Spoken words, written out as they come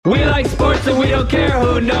care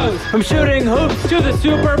who knows. From shooting hoops to the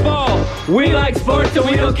Super Bowl. We like sports, so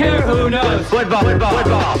we don't care who knows. Football,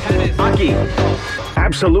 tennis, hockey.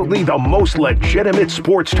 Absolutely the most legitimate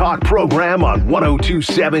sports talk program on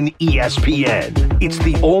 102.7 ESPN. It's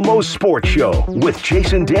the Almost Sports Show with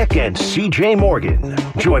Jason Dick and CJ Morgan.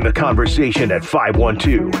 Join the conversation at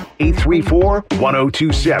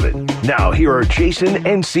 512-834-1027. Now here are Jason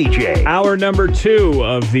and CJ. Hour number 2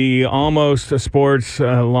 of the Almost Sports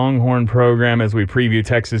Longhorn program as we preview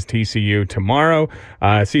Texas TCU tomorrow.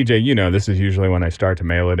 CJ, you know this is usually when I start to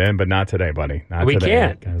mail it in, but not today, buddy. Not we today.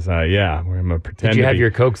 Can't. Because, we're going to pretend. Did you have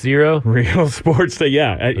your Coke Zero? Real sports day.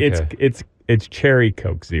 Yeah, Okay. it's cherry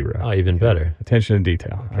Coke Zero. Oh, even better. Attention to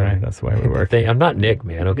detail. All right, that's the way we work. I'm not Nick,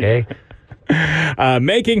 man, okay?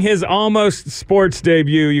 Making his Almost Sports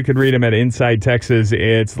debut, you can read him at Inside Texas.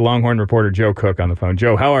 It's the Longhorn reporter Joe Cook on the phone.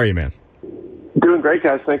 Joe, how are you, man? Doing great,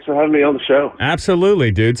 guys. Thanks for having me on the show.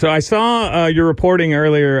 Absolutely, dude. So I saw your reporting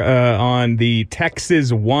earlier on the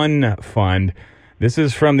Texas One Fund. This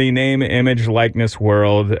is from the name, image, likeness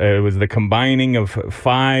world. It was the combining of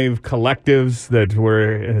 5 collectives that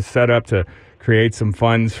were set up to create some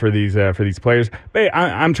funds for these players. Hey,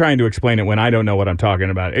 I'm trying to explain it when I don't know what I'm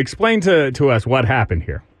talking about. Explain to us what happened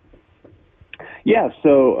here. Yeah,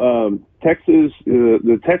 so Texas,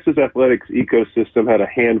 the Texas athletics ecosystem had a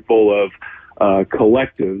handful of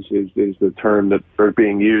collectives, is the term that are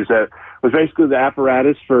being used. That was basically the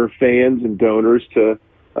apparatus for fans and donors to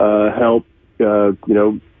help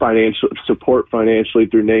financial support financially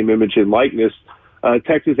through name, image, and likeness.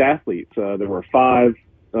 Texas athletes. There were 5.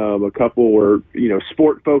 A couple were,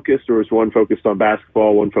 sport focused. There was one focused on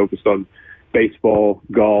basketball, one focused on baseball,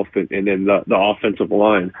 golf, and then the offensive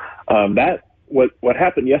line. What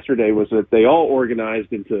happened yesterday was that they all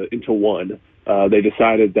organized into one. They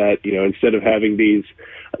decided that, instead of having these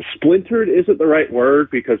splintered isn't the right word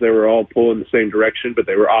because they were all pulling the same direction, but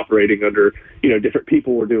they were operating under, different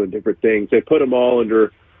people were doing different things. They put them all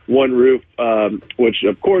under one roof, which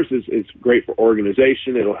of course is great for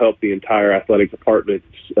organization. It'll help the entire athletic department,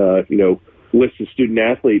 list of student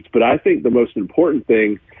athletes. But I think the most important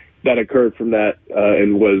thing that occurred from that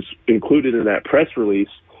and was included in that press release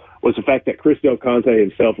was the fact that Chris Del Conte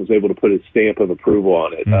himself was able to put his stamp of approval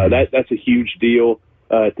on it. That's a huge deal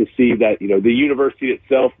to see that, the university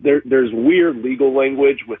itself, there's weird legal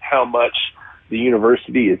language with how much the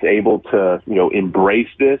university is able to, embrace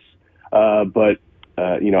this. But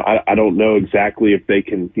I don't know exactly if they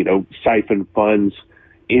can, siphon funds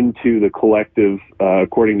into the collective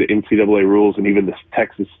according to NCAA rules and even the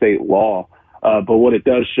Texas state law. But what it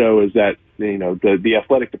does show is that, the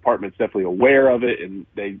athletic department's definitely aware of it, and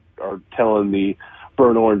they are telling the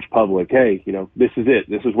Burnt Orange public, hey, this is it.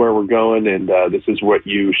 This is where we're going, and this is what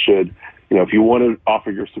you should, if you want to offer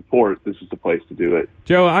your support, this is the place to do it.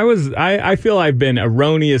 Joe, I feel I've been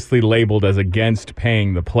erroneously labeled as against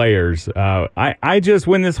paying the players. I just,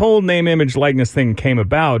 when this whole name, image, likeness thing came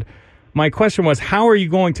about, my question was, how are you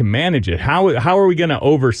going to manage it? How are we going to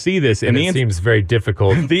oversee this? And it seems very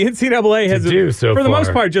difficult. The NCAA has, for the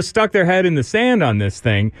most part, just stuck their head in the sand on this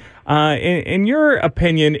thing. In your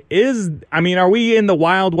opinion, are we in the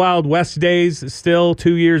wild, wild west days still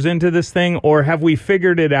 2 years into this thing, or have we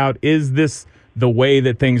figured it out? Is this the way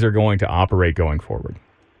that things are going to operate going forward?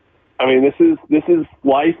 I mean, this is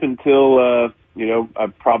life until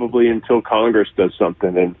probably until Congress does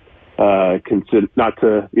something, and consider not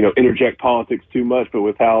to interject politics too much, but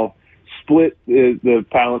with how split the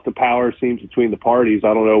balance of power seems between the parties,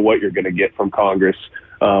 I don't know what you're going to get from Congress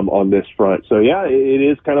on this front. So yeah, it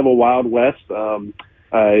is kind of a wild west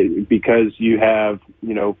because you have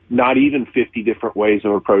not even 50 different ways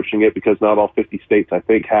of approaching it, because not all 50 states I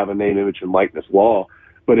think have a name, image, and likeness law,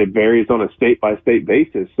 but it varies on a state by state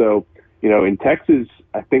basis. So in Texas,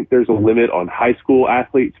 I think there's a limit on high school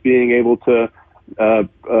athletes being able to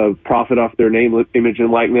profit off their name, image,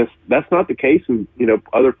 and likeness. That's not the case in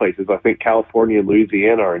other places. I think California and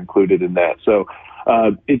Louisiana are included in that. So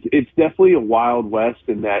it's definitely a wild west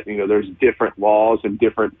in that there's different laws in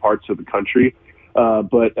different parts of the country.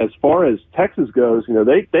 But as far as Texas goes,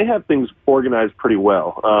 they have things organized pretty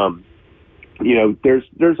well.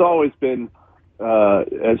 There's always been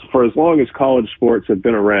as long as college sports have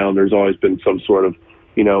been around, there's always been some sort of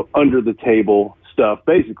under the table stuff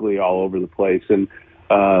basically all over the place. And,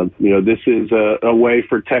 this is a way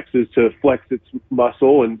for Texas to flex its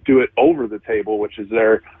muscle and do it over the table, which is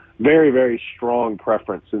their very, very strong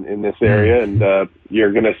preference in this area. And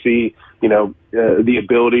you're going to see, the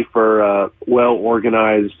ability for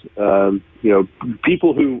well-organized,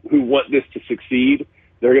 people who want this to succeed.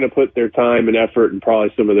 They're going to put their time and effort and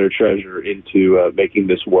probably some of their treasure into making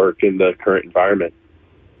this work in the current environment.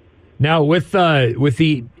 Now, with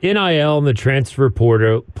the NIL and the transfer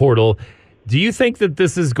portal, do you think that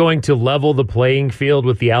this is going to level the playing field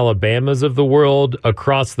with the Alabamas of the world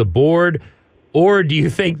across the board? Or do you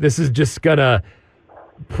think this is just going to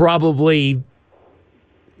probably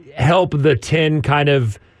help the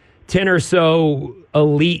 10 or so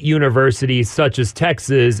elite universities such as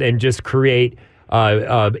Texas and just create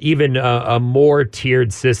even a more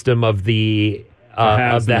tiered system of the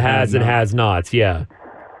has and has nots? Yeah.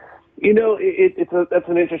 That's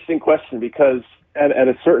an interesting question because at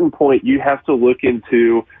a certain point you have to look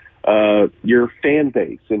into your fan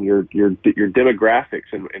base and your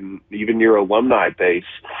demographics and even your alumni base.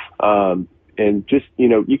 And just,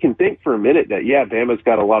 you can think for a minute that, Bama's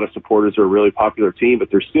got a lot of supporters who are a really popular team, but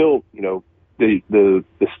they're still, the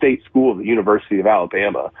state school of the University of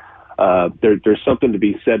Alabama. There's something to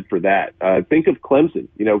be said for that. Think of Clemson.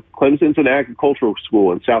 Clemson's an agricultural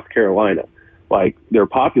school in South Carolina. Like, they're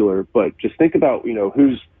popular, but just think about,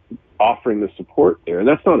 who's offering the support there. And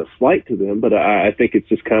that's not a slight to them, but I think it's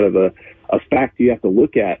just kind of a fact you have to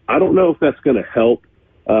look at. I don't know if that's going to help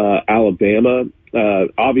Alabama.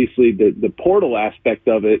 Obviously, the portal aspect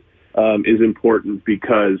of it is important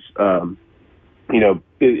because,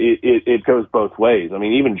 it goes both ways. I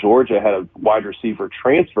mean, even Georgia had a wide receiver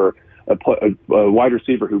transfer, a wide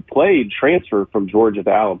receiver who played transfer from Georgia to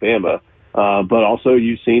Alabama. But also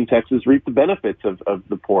you've seen Texas reap the benefits of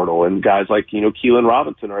the portal, and guys like, Keelan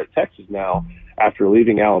Robinson are at Texas now after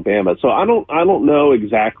leaving Alabama. So I don't know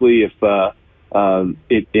exactly if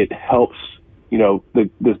it helps,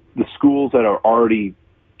 the schools that are already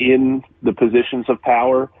in the positions of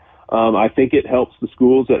power. I think it helps the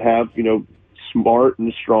schools that have, smart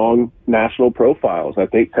and strong national profiles. I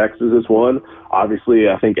think Texas is one. Obviously,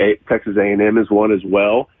 I think Texas A&M is one as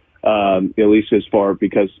well. At least as far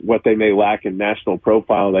because what they may lack in national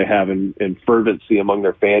profile, they have in fervency among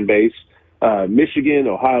their fan base. Michigan,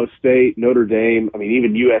 Ohio State, Notre Dame,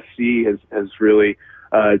 even USC has really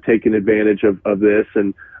taken advantage of this.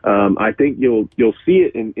 And I think you'll see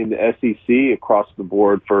it in the SEC across the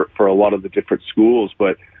board for a lot of the different schools.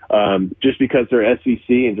 But just because they're SEC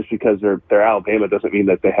and just because they're Alabama doesn't mean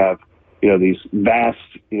that they have these vast,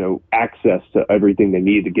 access to everything they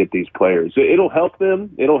need to get these players. It'll help them.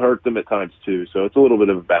 It'll hurt them at times too. So it's a little bit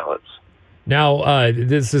of a balance. Now,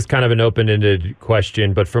 this is kind of an open-ended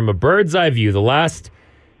question, but from a bird's eye view, the last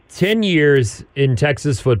 10 years in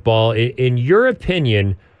Texas football, in your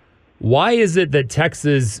opinion, why is it that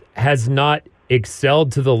Texas has not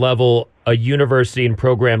excelled to the level a university and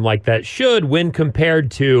program like that should when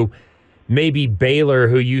compared to maybe Baylor,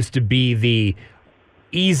 who used to be the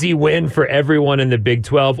easy win for everyone in the Big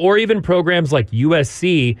 12, or even programs like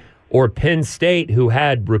USC or Penn State who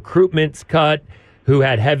had recruitments cut, who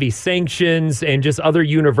had heavy sanctions, and just other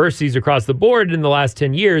universities across the board in the last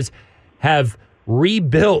 10 years have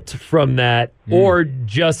rebuilt from that or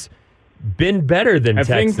just been better than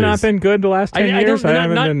Texas. Have things not been good the last 10 years?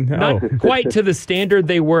 Not quite to the standard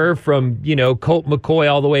they were from, Colt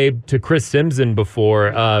McCoy all the way to Chris Simpson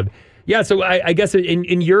before. So I guess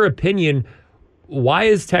in your opinion, why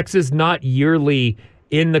is Texas not yearly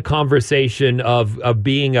in the conversation of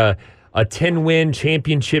being a 10-win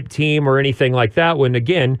championship team or anything like that when,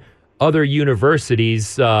 again, other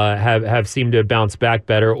universities have seemed to bounce back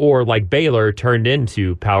better or, like Baylor, turned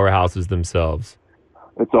into powerhouses themselves?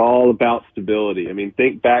 It's all about stability.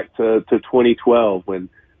 Think back to 2012 when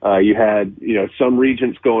you had, some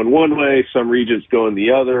regents going one way, some regents going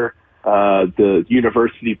the other. The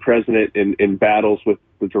university president in battles with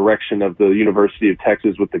the direction of the University of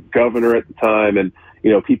Texas with the governor at the time, and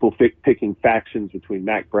people picking factions between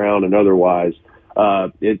Mack Brown and otherwise.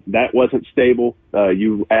 That wasn't stable.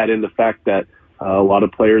 You add in the fact that a lot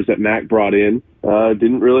of players that Mack brought in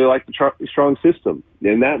didn't really like the strong system,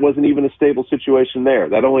 and that wasn't even a stable situation there.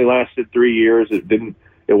 That only lasted 3 years.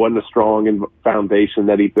 It wasn't a strong foundation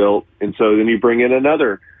that he built, and so then you bring in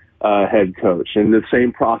another head coach, and the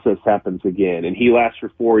same process happens again, and he lasts for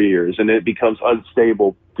 4 years, and it becomes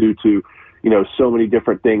unstable due to so many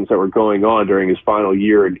different things that were going on during his final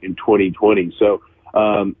year in 2020. So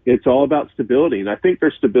it's all about stability, and I think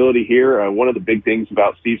there's stability here. One of the big things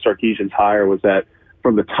about Steve Sarkisian's hire was that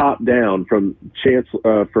from the top down, from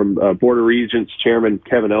Board of Regents Chairman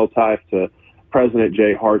Kevin Eltife to President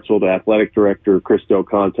Jay Hartzell to Athletic Director Chris Del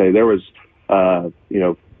Conte, there was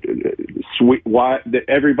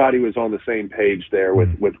everybody was on the same page there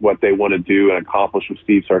with what they want to do and accomplish with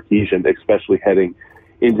Steve Sarkisian, especially heading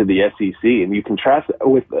into the SEC. And you contrast that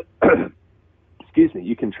with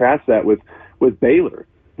with Baylor,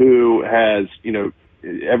 who has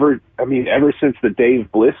ever since the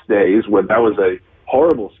Dave Bliss days, when that was a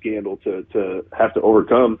horrible scandal to have to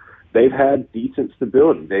overcome. they've had decent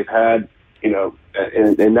stability. They've had,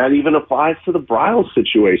 and that even applies to the Briles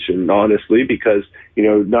situation, honestly, because,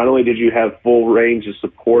 not only did you have full range of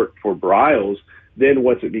support for Briles, then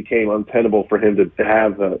once it became untenable for him to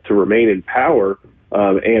have to remain in power,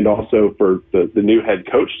 and also for the new head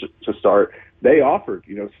coach to start, they offered,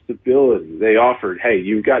 stability. They offered, hey,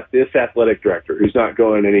 you've got this athletic director who's not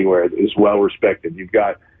going anywhere, is well respected. You've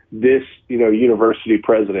got this, university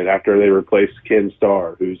president after they replaced Ken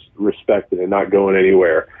Starr, who's respected and not going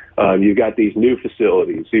anywhere. You've got these new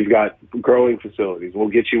facilities. You've got growing facilities. We'll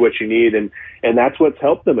get you what you need, and that's what's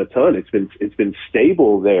helped them a ton. It's been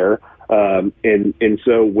stable there, and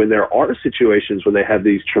so when there are situations when they have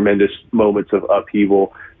these tremendous moments of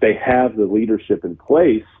upheaval, they have the leadership in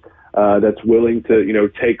place that's willing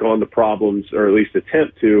to take on the problems, or at least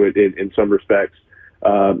attempt to in some respects,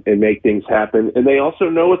 and make things happen. And they also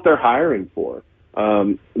know what they're hiring for.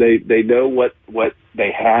 They know what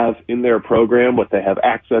they have in their program, what they have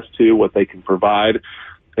access to, what they can provide,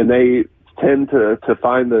 and they tend to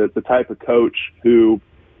find the type of coach who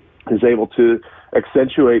is able to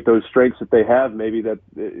accentuate those strengths that they have, maybe that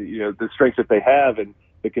the strengths that they have and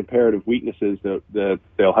the comparative weaknesses that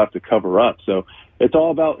they'll have to cover up. So it's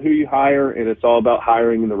all about who you hire, and it's all about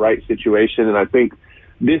hiring in the right situation. And I think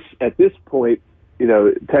at this point,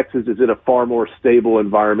 Texas is in a far more stable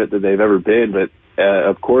environment than they've ever been, but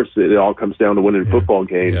of course, it all comes down to winning football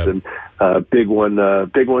games, and big one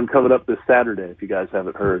coming up this Saturday. If you guys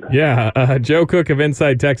haven't heard, Joe Cook of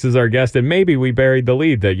Inside Texas is our guest, and maybe we buried the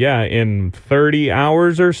lead that in 30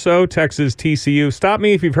 hours or so, Texas TCU. Stop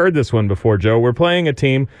me if you've heard this one before, Joe. We're playing a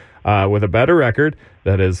team with a better record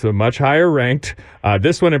that is much higher ranked.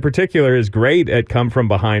 This one in particular is great at come from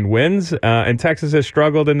behind wins, and Texas has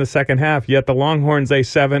struggled in the second half. Yet the Longhorns a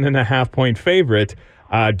 7.5-point favorite.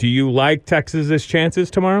 Do you like Texas's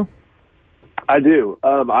chances tomorrow? I do.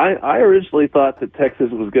 I originally thought that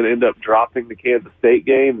Texas was going to end up dropping the Kansas State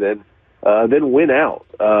game, then win out,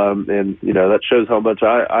 and that shows how much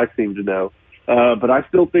I seem to know. But I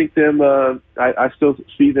still think them. I still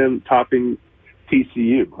see them topping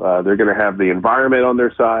TCU. They're going to have the environment on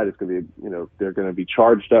their side. It's going to be, they're going to be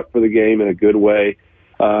charged up for the game in a good way,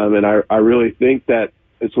 and I really think that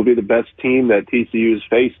this will be the best team that TCU has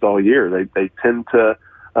faced all year. They tend to,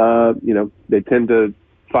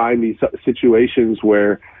 find these situations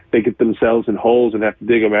where they get themselves in holes and have to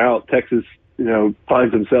dig them out. Texas,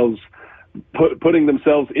 finds themselves putting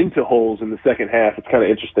themselves into holes in the second half. It's kind of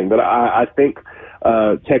interesting, but I think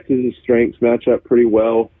Texas's strengths match up pretty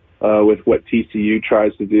well with what TCU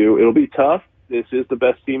tries to do. It'll be tough. This is the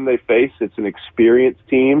best team they face. It's an experienced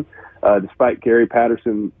team. Despite Gary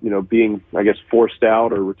Patterson, being, I guess, forced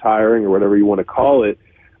out or retiring or whatever you want to call it,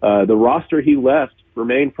 the roster he left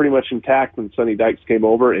remained pretty much intact when Sonny Dykes came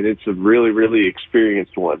over, and it's a really, really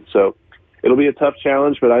experienced one. So it'll be a tough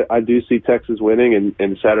challenge, but I do see Texas winning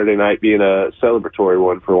and Saturday night being a celebratory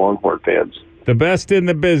one for Longhorn fans. The best in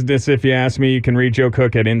the business, if you ask me. You can read Joe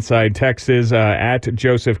Cook at Inside Texas, at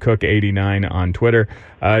JosephCook89 on Twitter.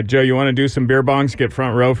 Joe, you want to do some beer bongs, get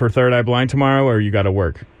front row for Third Eye Blind tomorrow, or you got to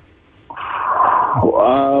work?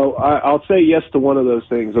 I'll say yes to one of those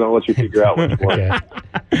things, and I'll let you figure out which one.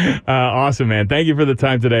 Awesome, man. Thank you for the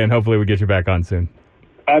time today, and hopefully we get you back on soon.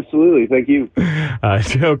 Absolutely. Thank you.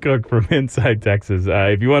 Joe Cook from Inside Texas.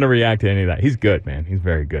 If you want to react to any of that, he's good, man. He's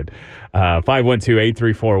very good.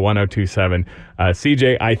 512-834-1027.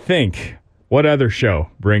 CJ, I think, what other show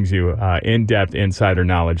brings you in-depth insider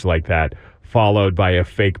knowledge like that, followed by a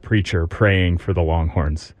fake preacher praying for the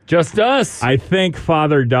Longhorns? Just us. I think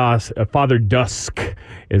Father Dusk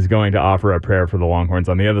is going to offer a prayer for the Longhorns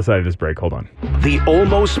on the other side of this break. Hold on. The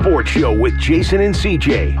Almost Sports Show with Jason and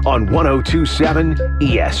CJ on 102.7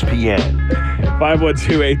 ESPN.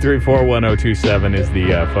 512-834-1027 is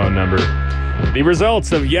the phone number. The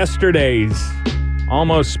results of yesterday's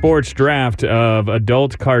Almost Sports draft of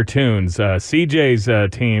adult cartoons.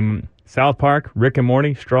 CJ's team, South Park, Rick and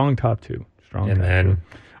Morty, strong top two. Man.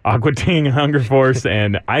 Aqua Teen, Hunger Force,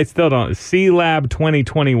 and I still don't. C-Lab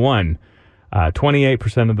 2021,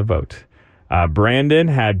 28% of the vote. Brandon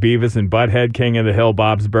had Beavis and Butthead, King of the Hill,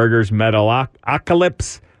 Bob's Burgers,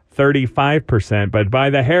 Metalocalypse, 35%. But by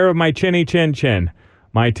the hair of my chinny chin chin,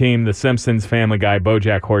 my team, The Simpsons, Family Guy,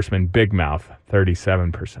 BoJack Horseman, Big Mouth,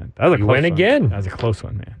 37%. That was a close win one. again. That was a close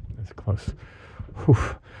one, man. That's close.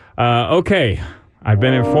 Okay. I've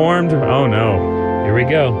been informed. Oh, no. Here we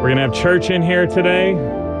go. We're going to have church in here today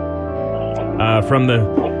from the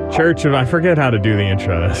Church of, I forget how to do the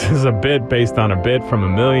intro. This is a bit based on a bit from a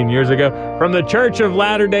million years ago. From the Church of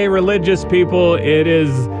Latter-day Religious People, it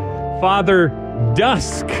is Father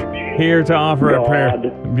Dusk here to offer a prayer.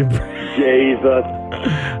 Jesus.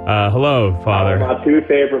 Hello, Father. My two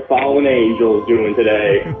favorite fallen angels doing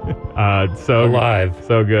today. So Alive.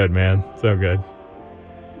 So good, man. So good.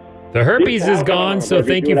 The herpes is gone, so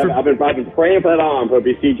thank you for... I've been praying for that arm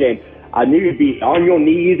herpes, CJ. I knew you'd be on your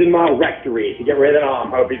knees in my rectory to get rid of that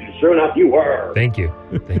arm herpes, and sure enough, you were. Thank you.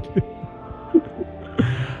 Thank you.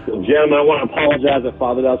 Well, gentlemen, I want to apologize that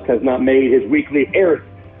Father Dusk has not made his weekly appearance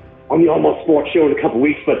on the Almost Sports Show in a couple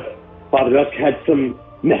weeks, but Father Dusk had some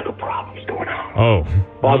medical problems going on. Oh.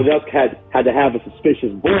 Father Dusk had to have a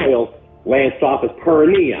suspicious boil lanced off his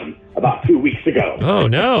perineum about 2 weeks ago. Oh,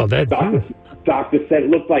 no. Doctor said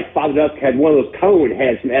it looked like Father Dusk had one of those cone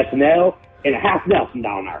heads from SNL and a half Nelson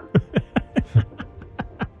down there.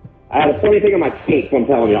 I had a funny thing on my teeth, I'm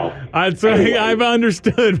telling y'all. Anyway. I've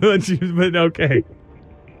understood, but okay.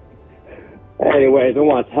 Anyways, I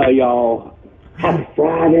want to tell y'all, happy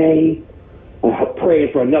Friday.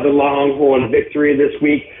 Praying for another Longhorn victory this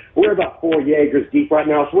week. We're about 4 Jaegers deep right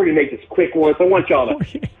now, so we're going to make this quick one. So I want y'all to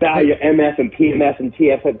dial your MF and PMS and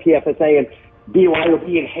TFSA and BYOB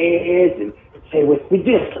in heads and say with me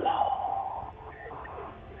this, Lord.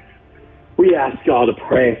 We ask y'all to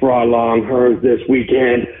pray for our Longhorns this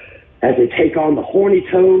weekend as they take on the Horny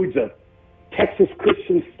Toads of Texas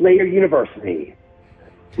Christian Slater University.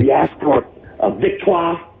 We ask for a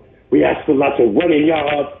victoire. We ask for lots of running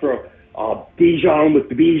yards for Dijon with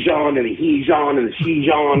the Bijan and the Hejon and the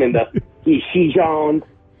Shijon and the Shijon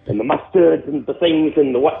and the mustards and the things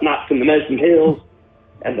and the whatnots and the medicine hills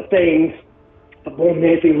and the things. But more than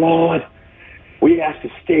anything, Lord, we ask to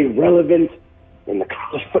stay relevant in the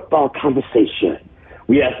college football conversation.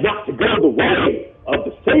 We ask not to go the way of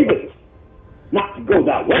the Sabans, not to go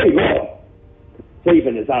that way, Lord.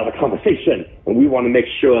 Saban is out of the conversation, and we want to make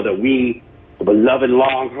sure that we, the beloved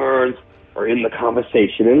Longhorns, are in the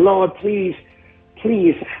conversation. And Lord, please,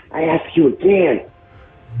 I ask you again,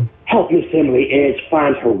 help Miss Emily Edge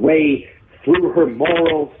find her way through her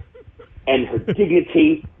morals and her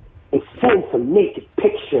dignity and send some naked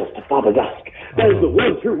pictures to Father Dusk. That is the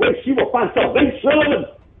one through which she will find salvation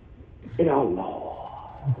in our Lord.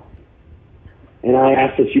 And I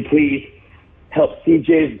ask that you please help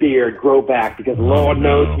CJ's beard grow back, because Lord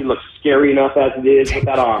knows he looks scary enough as it is with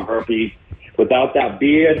that arm herpes. Without that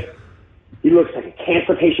beard, he looks like a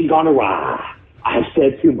cancer patient gone awry. I've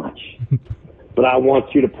said too much. But I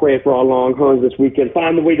want you to pray for our Longhorns this weekend.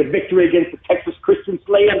 Find the way to victory against the Texas Christian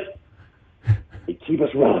Slayers. And keep us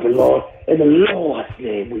relevant, Lord. In the Lord's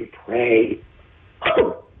name we pray.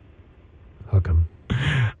 Hook 'em.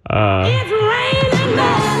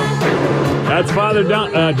 That's Father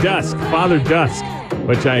Dusk. Father Dusk,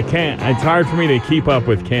 which I can't. It's hard for me to keep up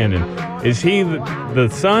with canon. Is he the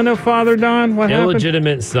son of Father Don? What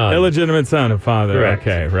Illegitimate son. Illegitimate son of Father. Correct.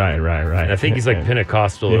 Okay, right. I think he's like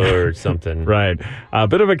Pentecostal or something. Right. A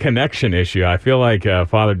bit of a connection issue. I feel like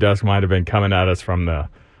Father Dusk might have been coming at us from the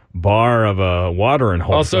bar of a watering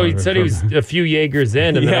hole. Also, he said he was a few Jaegers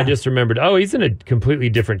in, and then I just remembered, he's in a completely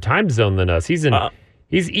different time zone than us. He's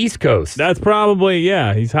he's East Coast. That's probably,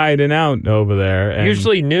 he's hiding out over there. And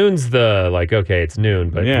usually noon's it's noon,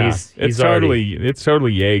 but he's totally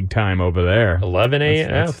Jaeg time over there. 11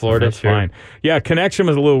 a.m. Florida, that's fine. Yeah, connection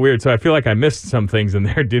was a little weird, so I feel like I missed some things in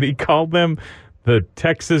there. Did he call them the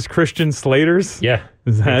Texas Christian Slaters? Yeah,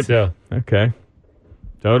 is that I think so? Okay,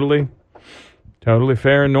 totally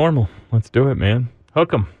fair and normal. Let's do it, man.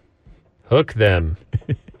 Hook them,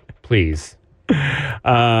 please.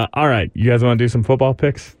 All right, you guys want to do some football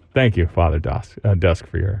picks? Thank you, Father Dusk,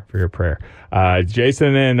 for your prayer.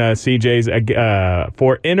 Jason and CJ's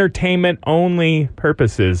for entertainment only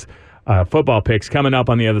purposes. Football picks coming up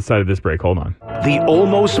on the other side of this break. Hold on. The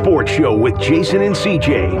Almost Sports Show with Jason and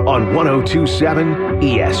CJ on 102.7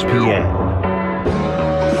 ESPN.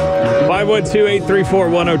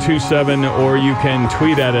 512-834-1027, or you can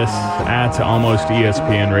tweet at us at Almost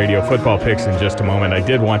ESPN Radio. Football picks in just a moment. I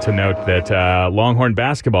did want to note that Longhorn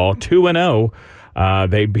basketball 2-0.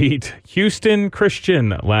 They beat Houston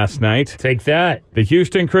Christian last night. Take that. The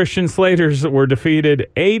Houston Christian Slaters were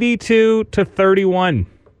defeated 82-31.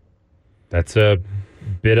 That's a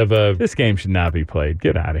bit of a... This game should not be played.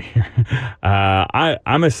 Get out of here.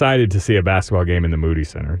 I'm excited to see a basketball game in the Moody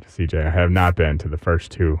Center, CJ. I have not been to the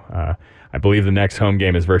first two. I believe the next home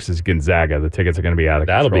game is versus Gonzaga. The tickets are going to be out of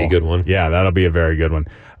control. That'll be a good one. Yeah, that'll be a very good one.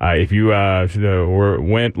 If you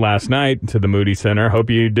went last night to the Moody Center, hope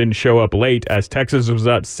you didn't show up late, as Texas was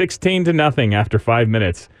up 16-0 after 5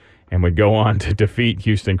 minutes and would go on to defeat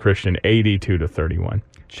Houston Christian 82-31.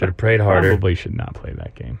 Should have prayed harder. Probably should not play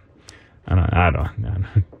that game. I don't.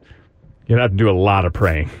 You'd have to do a lot of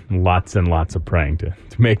praying, lots and lots of praying to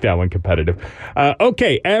make that one competitive.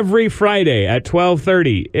 Okay, every Friday at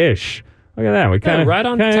 12:30-ish. Look at that. We kind of right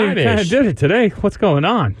on time-ish. Kind of did it today. What's going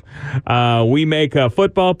on? We make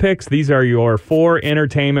football picks. These are your for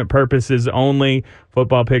entertainment purposes only.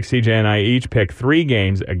 Football picks. CJ and I each pick 3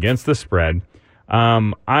 games against the spread.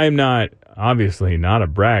 I'm obviously not a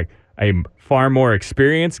brag. I'm far more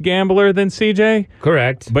experienced gambler than CJ.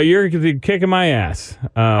 Correct. But you're kicking my ass.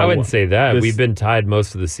 I wouldn't say that. We've been tied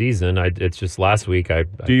most of the season. It's just last week.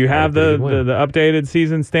 Do you have the updated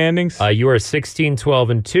season standings? You are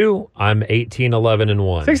 16-12-2. I'm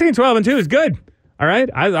 18-11-1. 16-12-2 is good. All right.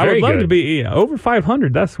 I would love to be over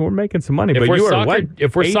 500. We're making some money. If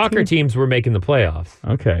we're 18? soccer teams, we're making the playoffs.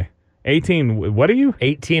 Okay. 18. What are you?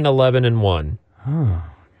 18-11-1. Oh, God,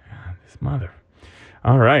 this mother.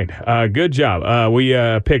 All right. Good job. We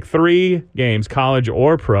pick 3 games, college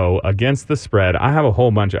or pro, against the spread. I have a whole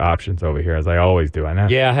bunch of options over here, as I always do. I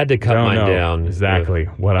had to cut mine down. Exactly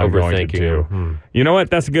what I'm going to do. You know what?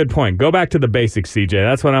 That's a good point. Go back to the basics, CJ.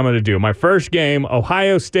 That's what I'm going to do. My first game,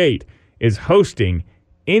 Ohio State is hosting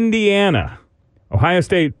Indiana. Ohio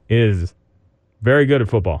State is very good at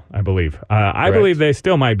football, I believe. I believe they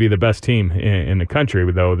still might be the best team in the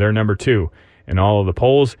country, though they're number 2 in all of the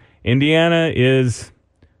polls. Indiana is,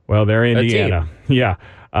 well, they're Indiana. Yeah.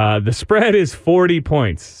 The spread is 40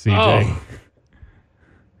 points, CJ. Oh.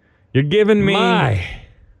 You're giving me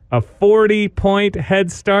a 40-point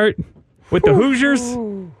head start with the Hoosiers?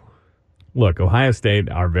 Look, Ohio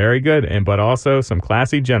State are very good, but also some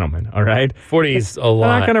classy gentlemen, all right? 40 is a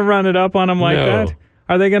lot. I'm not going to run it up on them like that.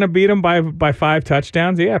 Are they going to beat them by 5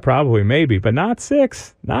 touchdowns? Yeah, probably, maybe, but not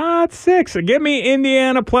 6. Not 6. Give me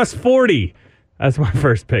Indiana plus 40. That's my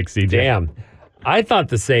first pick, CJ. Damn. I thought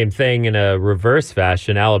the same thing in a reverse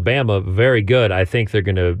fashion. Alabama, very good. I think they're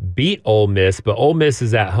going to beat Ole Miss, but Ole Miss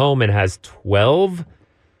is at home and has 12.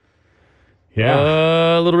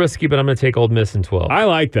 Yeah. A little risky, but I'm going to take Ole Miss in 12. I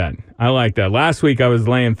like that. Last week I was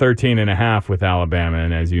laying 13.5 with Alabama,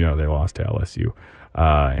 and as you know, they lost to LSU.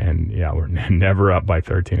 We're never up by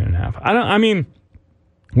 13.5.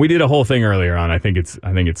 We did a whole thing earlier on. I think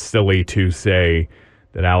it's silly to say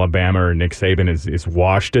that Alabama or Nick Saban is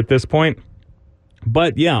washed at this point.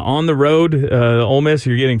 But yeah, on the road, Ole Miss,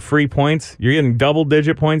 you're getting free points. You're getting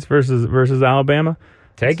double-digit points versus Alabama.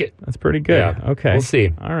 Take it. That's pretty good. Yeah, okay, we'll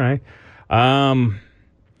see. All right.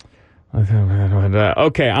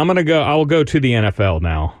 Okay, I will go to the NFL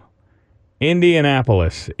now.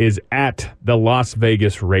 Indianapolis is at the Las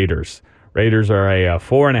Vegas Raiders. Raiders are a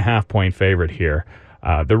 4.5-point favorite here.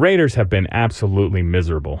 The Raiders have been absolutely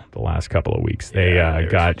miserable the last couple of weeks. They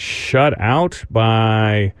got shut out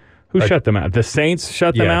by... Who shut them out? The Saints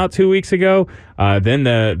shut them out 2 weeks ago. Then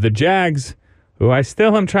the Jags, who I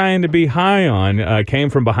still am trying to be high on, came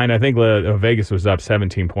from behind. I think Vegas was up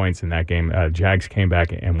 17 points in that game. Jags came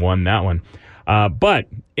back and won that one. But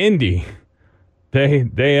Indy,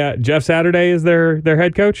 Jeff Saturday is their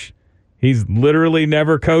head coach. He's literally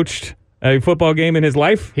never coached a football game in his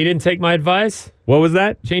life. He didn't take my advice. What was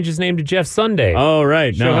that? Change his name to Jeff Sunday. Oh,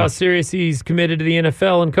 right. Show how serious he's committed to the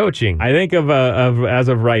NFL and coaching. I think of as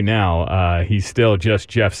of right now, he's still just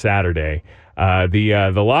Jeff Saturday.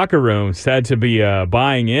 The locker room said to be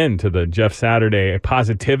buying into the Jeff Saturday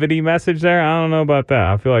positivity message there. I don't know about that.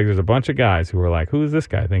 I feel like there's a bunch of guys who are like, who is this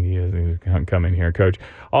guy? I think he is. He's come in here, coach.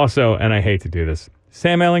 Also, and I hate to do this,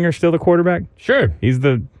 Sam Ehlinger still the quarterback? Sure. He's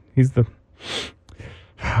the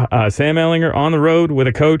Sam Ehlinger on the road with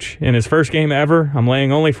a coach in his first game ever. I'm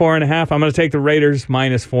laying only 4.5. I'm going to take the Raiders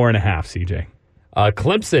minus 4.5, CJ.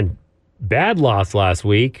 Clemson, bad loss last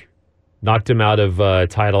week. Knocked him out of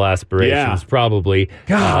title aspirations, probably.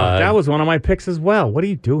 God, that was one of my picks as well. What are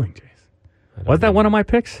you doing, Jace? Was that one of my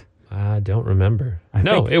picks? I don't remember.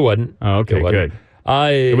 No, it wasn't. Oh, okay, good.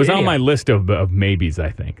 It was on my list of maybes,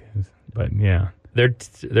 I think. But, yeah. They're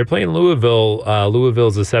playing Louisville.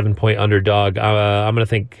 Louisville's a 7-point underdog. I'm going to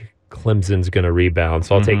think Clemson's going to rebound,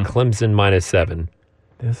 so I'll take Clemson minus 7.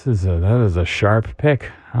 That is a sharp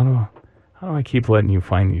pick. How do I keep letting you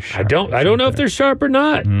find these sharp? I don't know if they're sharp or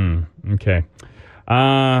not. Okay.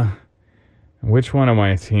 Which one of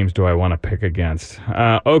my teams do I want to pick against?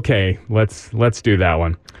 Okay, let's do that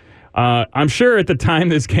one. I'm sure at the time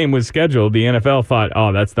this game was scheduled, the NFL thought,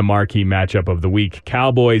 oh, that's the marquee matchup of the week.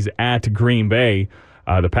 Cowboys at Green Bay.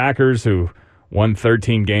 The Packers, who won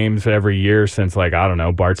 13 games every year since,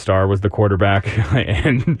 Bart Starr was the quarterback.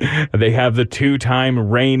 And they have the 2-time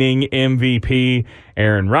reigning MVP,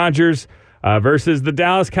 Aaron Rodgers, versus the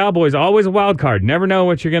Dallas Cowboys. Always a wild card. Never know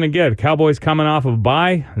what you're going to get. Cowboys coming off of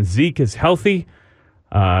bye. Zeke is healthy.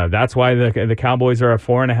 That's why the Cowboys are a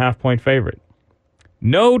 4.5-point favorite.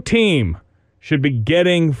 No team should be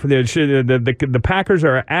getting the Packers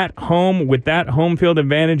are at home with that home field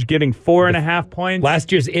advantage, getting 4.5 points.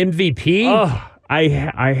 Last year's MVP. Oh,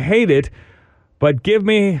 I hate it, but give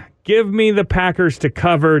me the Packers to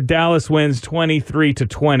cover. Dallas wins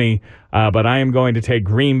 23-20, but I am going to take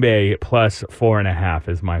Green Bay plus 4.5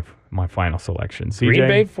 as my final selection. CJ? Green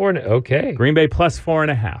Bay 4. Okay. Green Bay plus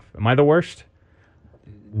 4.5. Am I the worst?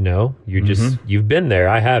 No, you've been there.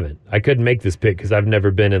 I haven't. I couldn't make this pick because I've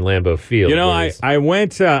never been in Lambeau Field. You know, I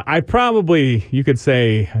went. I probably, you could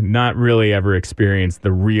say, not really ever experienced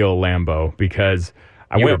the real Lambeau because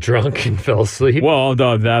I went drunk and fell asleep. Well,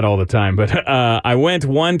 that all the time. But I went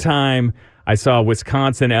one time. I saw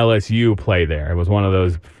Wisconsin LSU play there. It was one of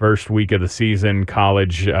those first week of the season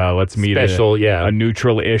college. Let's meet a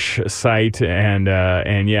neutral-ish site,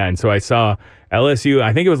 and so I saw LSU.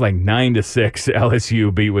 I think it was like 9-6.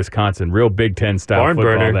 LSU beat Wisconsin. Real Big Ten style Barn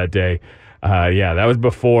football burner. that day. That was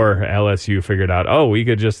before LSU figured out, we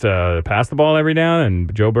could just pass the ball every down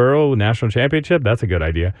and Joe Burrow, national championship. That's a good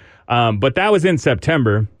idea. But that was in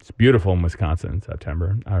September. It's beautiful in Wisconsin in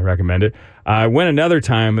September. I recommend it. I went another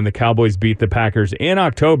time and the Cowboys beat the Packers in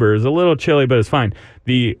October. It was a little chilly, but it's fine.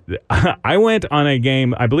 I went on a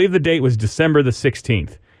game, I believe the date was December the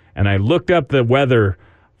 16th, and I looked up the weather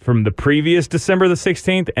from the previous December the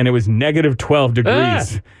 16th, and it was negative 12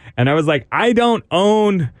 degrees. And I was like, I don't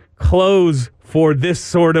own clothes for this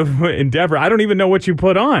sort of endeavor. I don't even know what you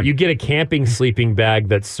put on. You get a camping sleeping bag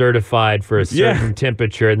that's certified for a certain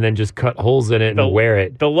temperature and then just cut holes in it and wear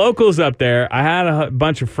it. The locals up there, I had a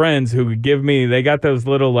bunch of friends who would give me, they got those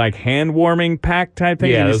little like hand warming pack type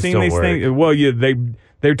things. Yeah, Have you those seen don't these work. things? Well,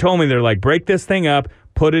 they told me, they're like, break this thing up,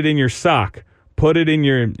 put it in your sock, put it in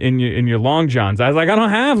your long johns. I was like, I don't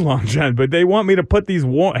have long johns, but they want me to put these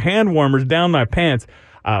hand warmers down my pants.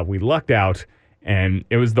 We lucked out. And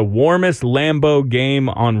it was the warmest Lambeau game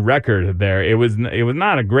on record there. It was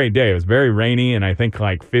not a great day. It was very rainy and I think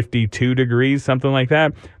like 52 degrees, something like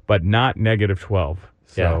that, but not negative 12.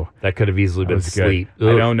 So that could have easily been sleet.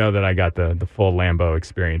 I don't know that I got the full Lambeau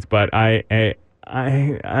experience, but I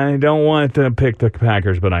don't want to pick the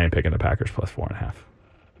Packers, but I am picking the Packers plus 4.5.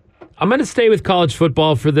 I'm going to stay with college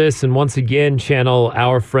football for this and once again channel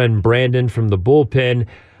our friend Brandon from the bullpen.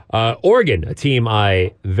 Oregon, a team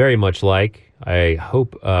I very much like. I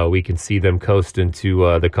hope we can see them coast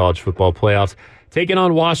into the college football playoffs. Taking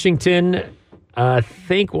on Washington. I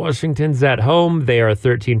think Washington's at home. They are a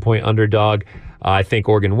 13-point underdog. I think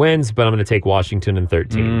Oregon wins, but I'm going to take Washington in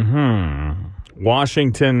 13. Mm-hmm.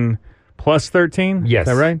 Washington plus 13? Yes.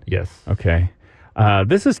 Is that right? Yes. Okay.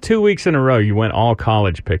 This is 2 weeks in a row you went all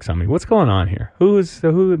college picks on me. What's going on here? Who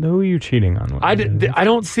are you cheating on? I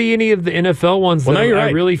don't see any of the NFL ones that you're right.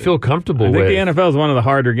 I really feel comfortable with. I think the NFL is one of the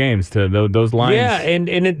harder games to those lines. Yeah,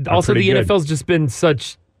 and also the good. NFL's just been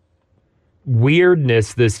such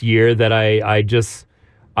weirdness this year that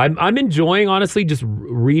I'm enjoying, honestly, just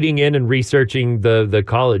reading in and researching the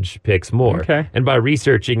college picks more. Okay. And by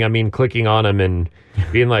researching, I mean clicking on them and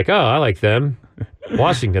being like, oh, I like them.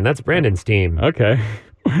 Washington, that's Brandon's team. Okay.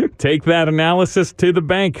 Take that analysis to the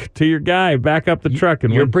bank, to your guy, back up the truck.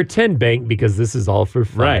 And your pretend bank, because this is all for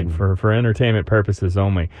fun. Right, for entertainment purposes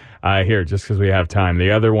only. Here, just because we have time. The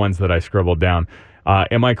other ones that I scribbled down.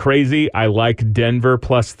 Am I crazy? I like Denver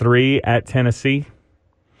plus 3 at Tennessee.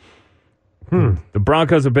 The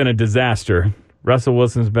Broncos have been a disaster. Russell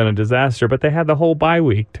Wilson's been a disaster, but they had the whole bye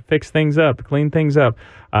week to fix things up, clean things up.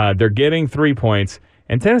 They're getting 3 points.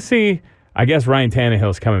 And Tennessee, I guess Ryan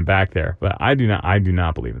Tannehill's coming back there, but I do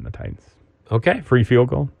not believe in the Titans. Okay. Free field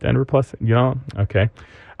goal, Denver plus, okay.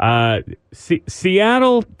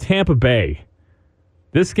 Seattle, Tampa Bay.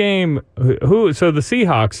 This game, so the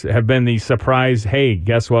Seahawks have been the surprise, hey,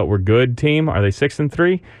 guess what, we're good team. Are they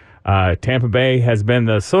 6-3? Tampa Bay has been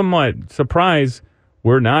the somewhat surprise,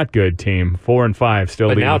 we're not good team. 4-5 still.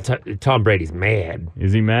 But now Tom Brady's mad.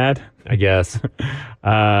 Is he mad? I guess.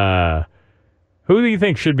 Who do you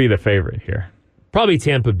think should be the favorite here? Probably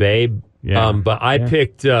Tampa Bay. Yeah. But I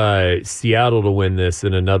picked Seattle to win this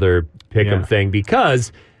in another pick'em thing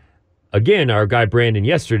because, again, our guy Brandon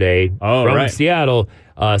yesterday from Seattle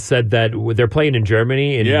said that they're playing in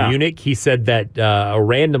Germany, in Munich. He said that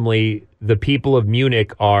randomly the people of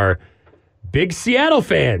Munich are big Seattle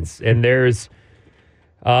fans, and there's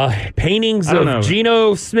paintings of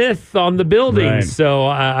Geno Smith on the building. Right. So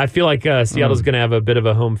I feel like Seattle's going to have a bit of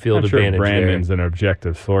a home field advantage. Brandon's an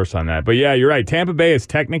objective source on that. But yeah, you're right. Tampa Bay is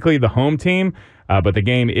technically the home team, but the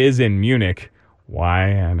game is in Munich.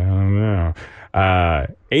 Why? I don't know.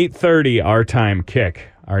 8:30 our time kick.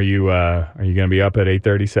 Are you going to be up at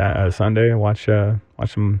 8:30 Sunday and watch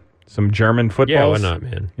some Some German footballs. Yeah, why not,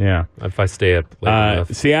 man? Yeah. If I stay up late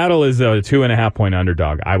enough. Seattle is a 2.5 point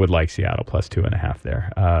underdog. I would like Seattle plus 2.5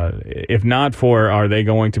 there. If not for, are they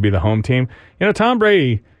going to be the home team? Tom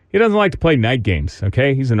Brady, he doesn't like to play night games,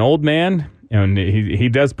 okay? He's an old man, and he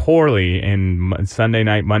does poorly in Sunday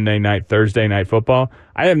night, Monday night, Thursday night football.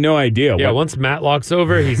 I have no idea. Yeah, once Matlock's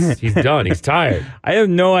over, he's done. He's tired. I have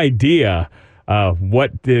no idea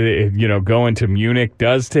what going to Munich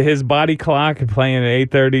does to his body clock and playing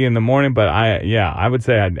at 8:30 in the morning. But I would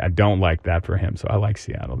say I don't like that for him. So I like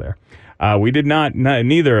Seattle there. We did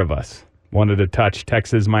neither of us wanted to touch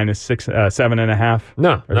Texas minus 7.5.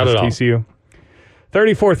 No, not at all. TCU.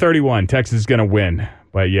 34-31. Texas is going to win.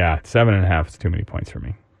 But yeah, 7.5 is too many points for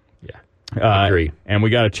me. Yeah, agree. And we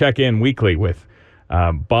got to check in weekly with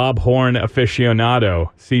Bob Horn aficionado,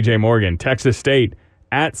 CJ Morgan, Texas State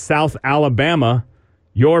at South Alabama.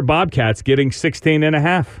 Your Bobcats getting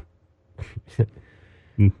 16.5.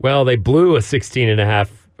 Well, they blew a 16.5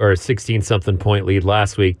 or 16-something point lead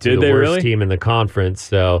last week to the worst team in the conference.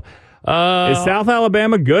 So, is South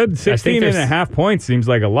Alabama good? 16.5 points seems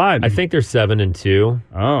like a lot. I think they're 7-2.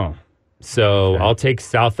 Oh, so okay. I'll take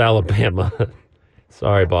South Alabama.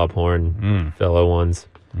 Sorry, Bob Horn, fellow ones.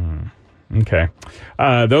 Okay.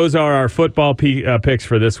 Those are our football picks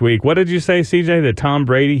for this week. What did you say, CJ, that Tom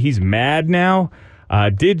Brady, he's mad now?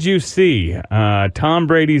 Did you see Tom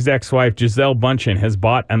Brady's ex-wife, Gisele Bündchen, has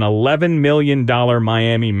bought an $11 million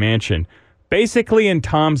Miami mansion, basically in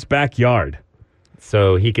Tom's backyard.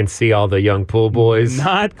 So he can see all the young pool boys.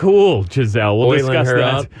 Not cool, Gisele. We'll discuss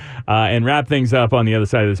that and wrap things up on the other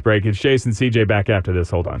side of this break. It's Jason, CJ back after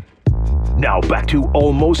this. Hold on. Now back to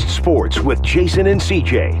Almost Sports with Jason and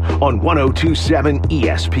CJ on 102.7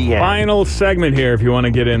 ESPN. Final segment here if you want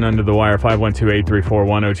to get in under the wire,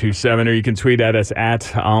 512-834-1027, or you can tweet at us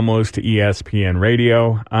at Almost ESPN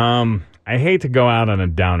Radio. I hate to go out on a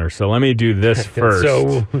downer, so let me do this first.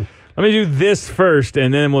 Let me do this first,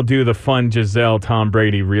 and then we'll do the fun Gisele-Tom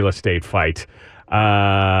Brady real estate fight.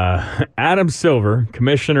 Adam Silver,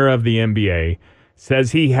 commissioner of the NBA,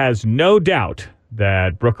 says he has no doubt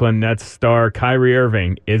that Brooklyn Nets star Kyrie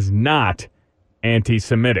Irving is not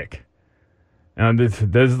anti-Semitic. Now,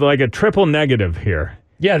 there's like a triple negative here.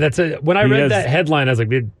 Yeah, when I read that headline, I was like,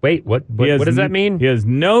 wait, what does that mean? He has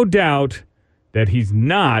no doubt that he's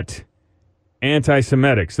not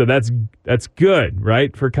anti-Semitic. So that's good,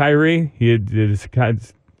 right, for Kyrie?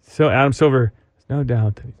 So Adam Silver, no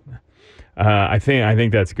doubt that he's not. I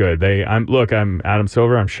think that's good. I'm Adam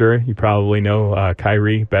Silver. I'm sure you probably know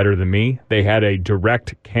Kyrie better than me. They had a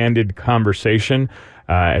direct, candid conversation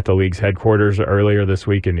at the league's headquarters earlier this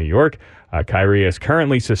week in New York. Kyrie is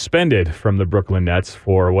currently suspended from the Brooklyn Nets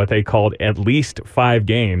for what they called at least 5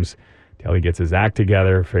 games until he gets his act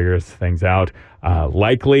together, figures things out.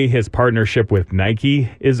 Likely his partnership with Nike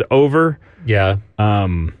is over. Yeah.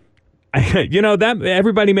 That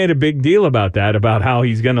everybody made a big deal about that, about how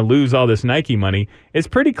he's going to lose all this Nike money. It's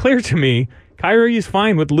pretty clear to me Kyrie is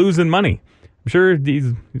fine with losing money. I'm sure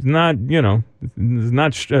he's not,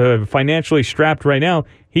 financially strapped right now.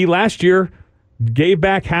 He last year gave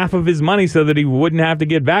back half of his money so that he wouldn't have to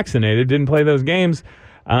get vaccinated, didn't play those games.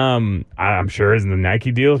 I'm sure the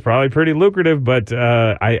Nike deal is probably pretty lucrative, but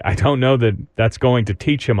I don't know that that's going to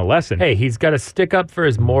teach him a lesson. Hey, he's got to stick up for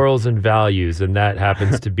his morals and values, and that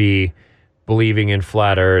happens to be believing in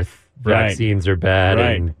flat Earth, vaccines are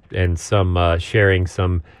bad, and some sharing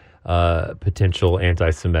some potential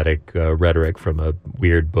anti-Semitic rhetoric from a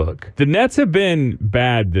weird book. The Nets have been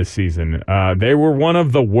bad this season. They were one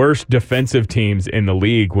of the worst defensive teams in the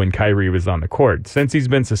league when Kyrie was on the court. Since he's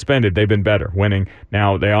been suspended, they've been better, winning.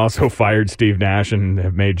 Now, they also fired Steve Nash and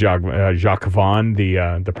have made Jacques Vaughn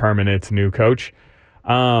the permanent new coach.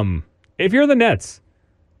 If you're the Nets,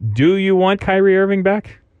 do you want Kyrie Irving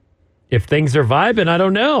back? If things are vibing, I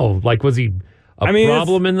don't know. Like, was he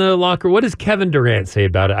problem in the locker? What does Kevin Durant say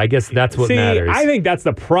about it? I guess that's what matters. I think that's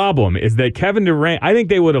the problem, is that Kevin Durant, I think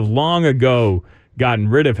they would have long ago gotten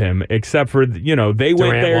rid of him, except for, they went there.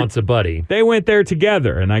 Durant wants a buddy. They went there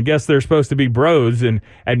together, and I guess they're supposed to be bros. And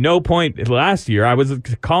at no point last year, I was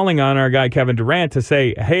calling on our guy Kevin Durant to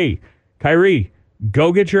say, hey, Kyrie,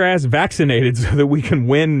 go get your ass vaccinated so that we can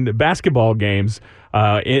win basketball games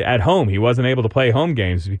at home. He wasn't able to play home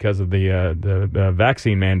games because of the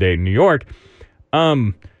vaccine mandate in New York.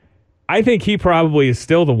 I think he probably is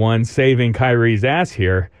still the one saving Kyrie's ass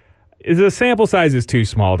here. The sample size is too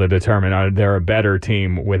small to determine they're a better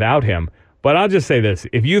team without him. But I'll just say this.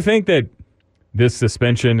 If you think that this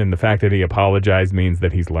suspension and the fact that he apologized means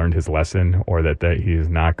that he's learned his lesson, or that he's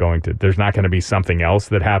not going to, there's not going to be something else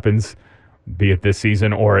that happens be it this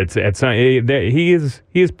season or he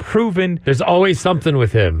is proven There's always something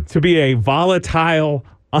with him. to be a volatile,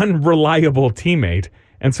 unreliable teammate.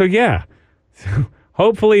 And so, yeah,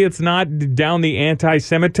 hopefully it's not down the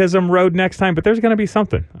anti-Semitism road next time, but there's going to be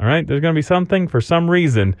something, all right? There's going to be something for some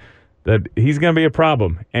reason that he's going to be a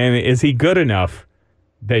problem. And is he good enough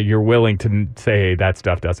that you're willing to say that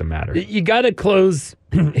stuff doesn't matter? You got to close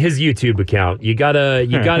his YouTube account. You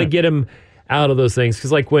gotta get him out of those things,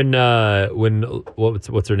 because like when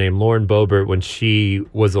what's her name, Lauren Boebert, when she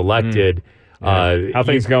was elected. How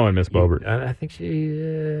things going, Miss Boebert? I think she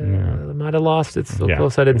might have lost it. So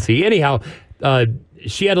close, I didn't see. Anyhow,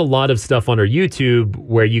 she had a lot of stuff on her YouTube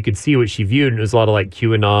where you could see what she viewed, and it was a lot of like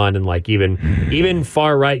QAnon and like even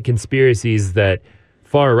far right conspiracies that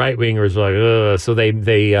far right wingers were like, ugh. So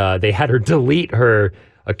they had her delete her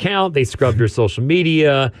account. They scrubbed her social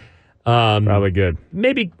media. Probably good.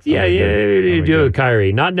 Maybe, do it with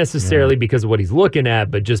Kyrie. Not necessarily because of what he's looking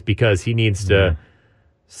at, but just because he needs to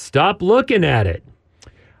stop looking at it.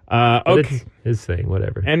 But Okay. it's his thing,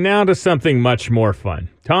 whatever. And now to something much more fun.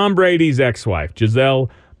 Tom Brady's ex-wife, Gisele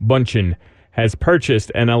Bündchen, has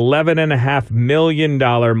purchased an $11.5 million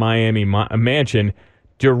Miami mansion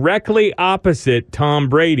directly opposite Tom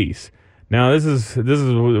Brady's. Now, this is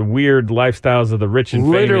weird lifestyles of the rich and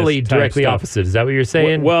famous Literally type directly stuff. opposite. Is that what you're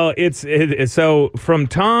saying? Well, it's so from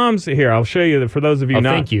Tom's here. I'll show you for those of you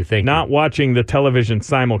thank you. not watching the television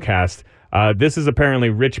simulcast. This is apparently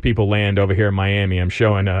rich people land over here in Miami. I'm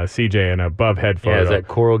showing CJ an above head photo. is that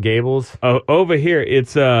Coral Gables? Over here,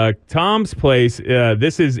 it's Tom's place.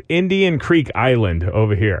 This is Indian Creek Island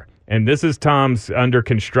over here. And this is Tom's under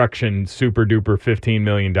construction, super duper $15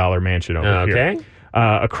 million mansion over here. Okay.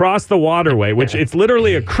 Across the waterway, which it's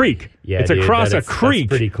literally a creek. Yeah, it's dude, across a that's creek.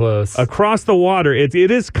 pretty close. Across the water. It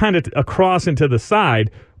is kind of across and to the side,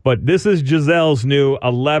 but this is Gisele's new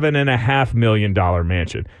 $11.5 million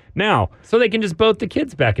mansion. Now, so they can just boat the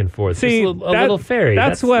kids back and forth. see, Just a little ferry.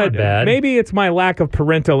 That's not what. bad. Maybe it's my lack of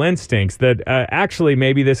parental instincts that actually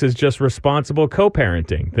maybe this is just responsible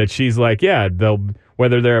co-parenting. That she's like, yeah,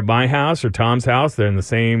 whether they're at my house or Tom's house, they're in the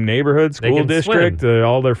same neighborhood, school can district.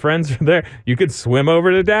 All their friends are there. You could swim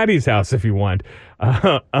over to Daddy's house if you want.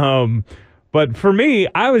 But for me,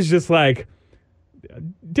 I was just like,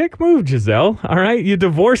 dick move, Gisele. All right, you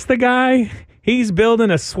divorced the guy. He's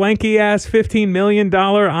building a swanky ass $15 million.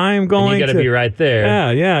 I'm going. And you got to be right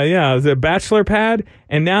there. Yeah. It was a bachelor pad,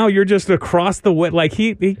 and now you're just across the way. Like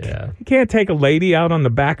he can't take a lady out on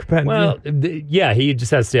the back bed. Well, he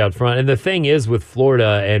just has to stay out front. And the thing is with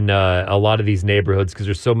Florida and a lot of these neighborhoods, because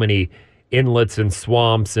there's so many inlets and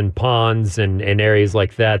swamps and ponds and areas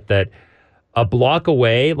like that, that a block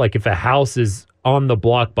away, like if a house is on the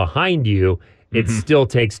block behind you, it still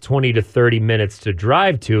takes 20 to 30 minutes to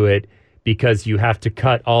drive to it, because you have to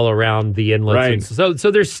cut all around the inlets. Right.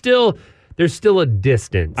 So there's still a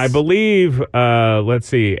distance. I believe, let's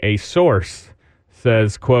see, a source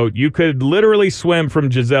says, quote, you could literally swim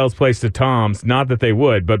from Gisele's place to Tom's. Not that they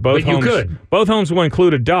would, but both homes will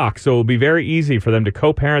include a dock, so it will be very easy for them to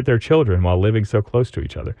co-parent their children while living so close to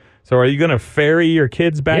each other. So are you going to ferry your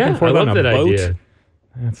kids back and forth on a boat? Idea.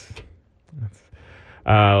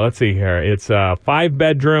 Let's see here. It's a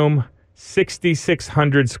 5-bedroom,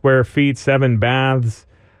 6,600 square feet, 7 baths,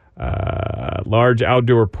 large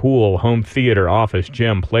outdoor pool, home theater, office,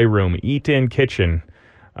 gym, playroom, eat-in kitchen,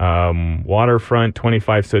 waterfront,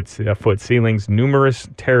 25-foot ceilings, numerous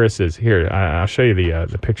terraces. Here, I'll show you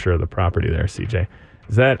the picture of the property there, CJ.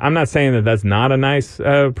 I'm not saying that that's not a nice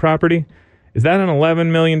property. Is that an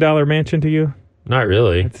 $11 million mansion to you? Not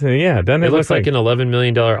really. Doesn't It looks like an $11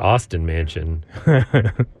 million Austin mansion.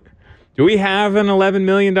 Do we have an $11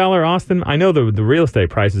 million Austin? I know the real estate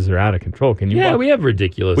prices are out of control. Can you? Yeah, we have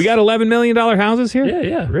ridiculous. We got $11 million houses here?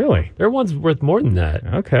 Yeah. Really? There are ones worth more than that.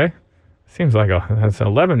 Okay. Seems like that's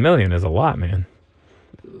 $11 million is a lot, man.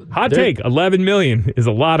 Hot take, $11 million is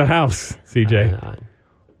a lot of house, CJ.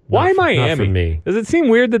 Why Miami? Not for me. Does it seem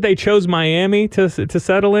weird that they chose Miami to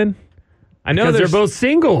settle in? I know because they're both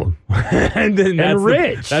single and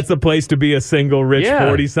rich. That's the place to be a single, rich,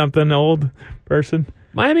 40-something old person.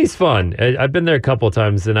 Miami's fun. I've been there a couple of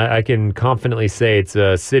times, and I can confidently say it's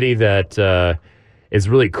a city that is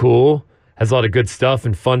really cool, has a lot of good stuff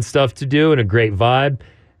and fun stuff to do, and a great vibe,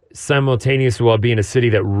 simultaneously while being a city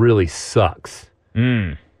that really sucks.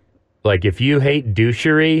 Like, if you hate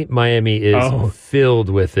douchery, Miami is filled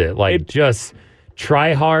with it. Like, just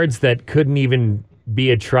tryhards that couldn't even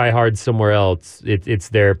be a tryhard somewhere else. It's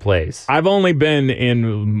their place. I've only been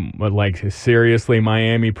in, like, seriously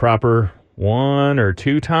Miami proper 1 or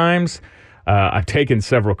 2 times. I've taken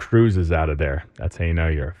several cruises out of there. That's how you know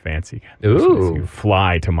you're a fancy guy. Ooh. You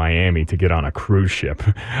fly to Miami to get on a cruise ship.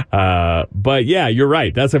 But yeah, you're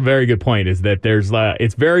right. That's a very good point, is that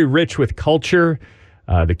it's very rich with culture.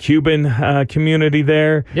 The Cuban community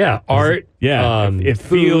there. Yeah, art. Yeah, it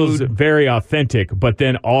feels very authentic, but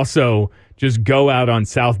then also just go out on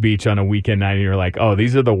South Beach on a weekend night and you're like, oh,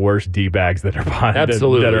 these are the worst D-bags that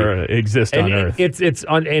are exist on Earth.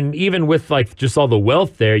 And even with like just all the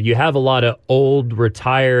wealth there, you have a lot of old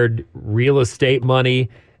retired real estate money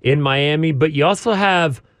in Miami, but you also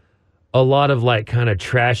have a lot of like kind of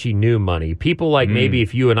trashy new money. People like maybe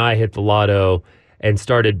if you and I hit the lotto and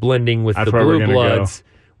started blending with the Blue Bloods,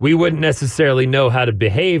 we wouldn't necessarily know how to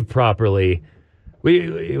behave properly.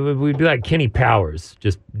 We'd be like Kenny Powers,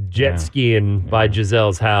 just jet skiing by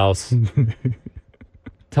Giselle's house,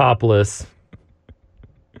 topless.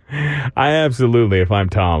 I absolutely, if I'm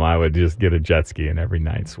Tom, I would just get a jet ski and every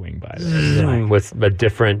night swing by there. With a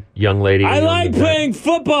different young lady. I like playing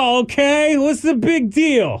football, okay? What's the big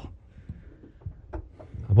deal?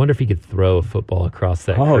 I wonder if he could throw a football across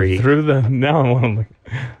that creek.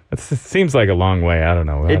 It seems like a long way. I don't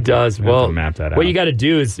know. It does. Well, map that what out. you got to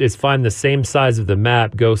do is find the same size of the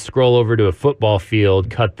map, go scroll over to a football field,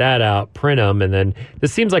 cut that out, print them, and then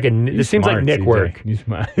this seems like like Nick work.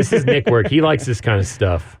 This is Nick work. He likes this kind of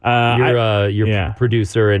stuff. You're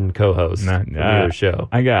producer and co-host of the other show.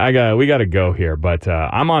 We got to go here, but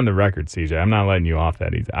I'm on the record, CJ. I'm not letting you off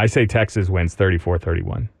that easy. I say Texas wins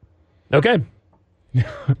 34-31. Okay.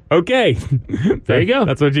 Okay. There you go.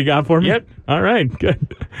 That's what you got for me? Yep. All right,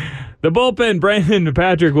 good. The bullpen, Brandon and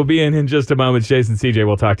Patrick will be in just a moment. Jason, CJ,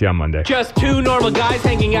 we'll talk to you on Monday. Just two normal guys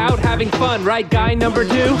hanging out, having fun, right? Guy number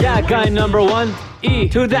 2? Yeah, guy number 1. E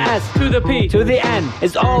To the S. to the P To the N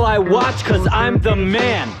is all I watch, cause I'm the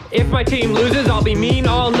man. If my team loses, I'll be mean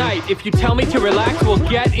all night. If you tell me to relax, we'll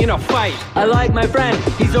get in a fight. I like my friend,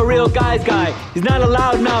 he's a real guy's guy. He's not a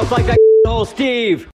loudmouth like that old Steve.